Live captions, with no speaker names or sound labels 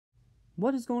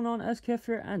What is going on, SKF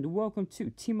here, and welcome to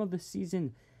Team of the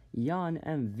Season, Yann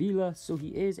and Vila. So he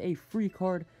is a free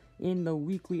card in the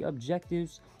weekly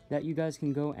objectives that you guys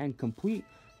can go and complete.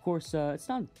 Of course, it's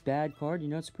not a bad card,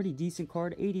 it's a pretty decent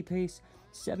card. 80 pace,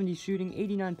 70 shooting,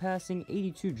 89 passing,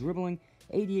 82 dribbling,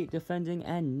 88 defending,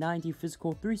 and 90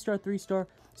 physical. 3-star, 3-star,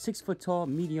 6 foot tall,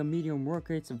 medium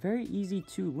worker. It's very easy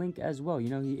to link as well. He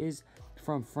is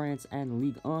from France and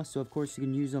Ligue 1, so of course you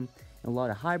can use them in a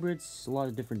lot of hybrids, a lot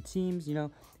of different teams,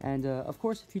 and of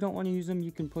course if you don't want to use him,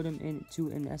 you can put him into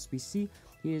an SBC.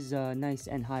 He is nice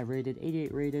and high rated,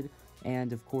 88 rated,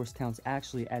 and of course counts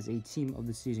actually as a Team of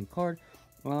the Season card.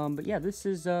 But yeah, this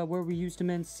is where we used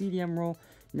him in CDM role,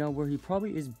 where he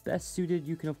probably is best suited.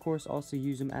 You can of course also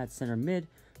use him at center mid,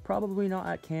 probably not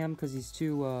at cam because he's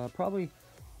too probably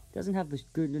doesn't have the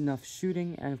good enough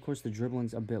shooting, and of course the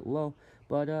dribbling's a bit low.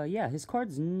 But yeah, his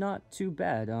card's not too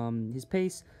bad. His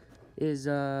pace is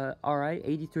alright,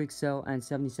 83 excel and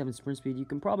 77 sprint speed. You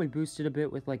can probably boost it a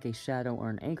bit with like a shadow or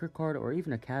an anchor card or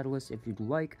even a catalyst if you'd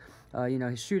like.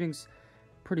 His shooting's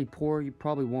pretty poor. You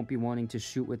probably won't be wanting to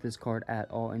shoot with this card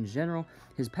at all in general.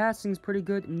 His passing's pretty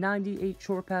good, 98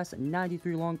 short pass,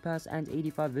 93 long pass, and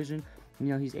 85 vision.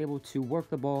 He's able to work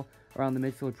the ball around the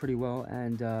midfield pretty well,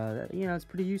 and it's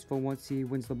pretty useful once he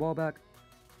wins the ball back.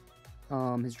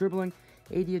 His dribbling,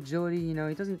 80 agility, he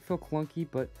doesn't feel clunky,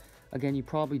 but again, you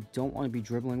probably don't want to be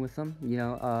dribbling with him.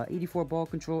 84 ball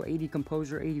control, 80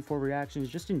 composure, 84 reactions,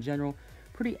 just in general,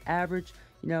 pretty average.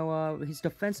 His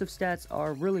defensive stats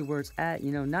are really where it's at.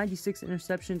 96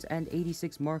 interceptions and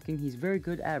 86 marking. He's very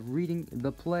good at reading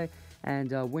the play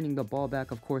and winning the ball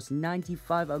back. Of course,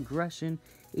 95 aggression,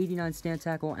 89 stand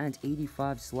tackle, and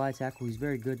 85 slide tackle. He's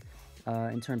very good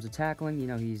in terms of tackling.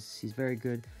 He's very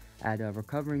good at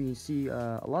recovering. You see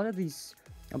a lot of these,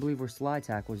 I believe, were slide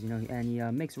tackles, and he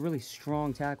makes really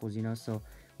strong tackles, so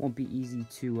won't be easy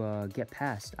to get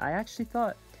past. I actually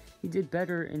thought he did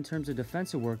better in terms of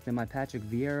defensive work than my Patrick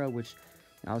Vieira, which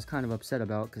I was kind of upset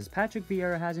about because Patrick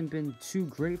Vieira hasn't been too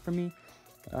great for me.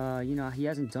 He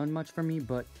hasn't done much for me,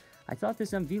 but I thought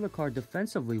this Vila card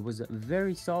defensively was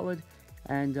very solid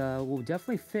and will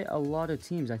definitely fit a lot of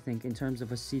teams, I think, in terms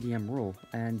of a CDM role.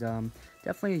 And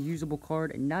definitely a usable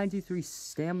card. 93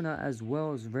 stamina as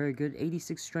well is very good.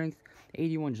 86 strength,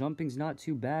 81 jumping is not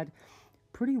too bad.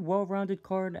 Pretty well-rounded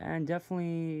card and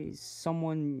definitely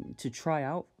someone to try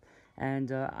out.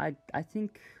 And I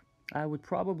think I would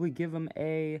probably give him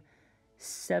a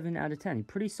 7 out of 10.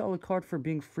 Pretty solid card for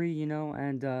being free,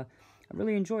 and I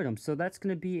really enjoyed him. So that's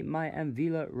going to be my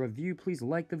Vila review. Please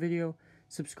like the video,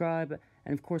 subscribe,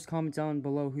 and of course comment down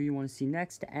below who you want to see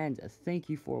next. And thank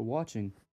you for watching.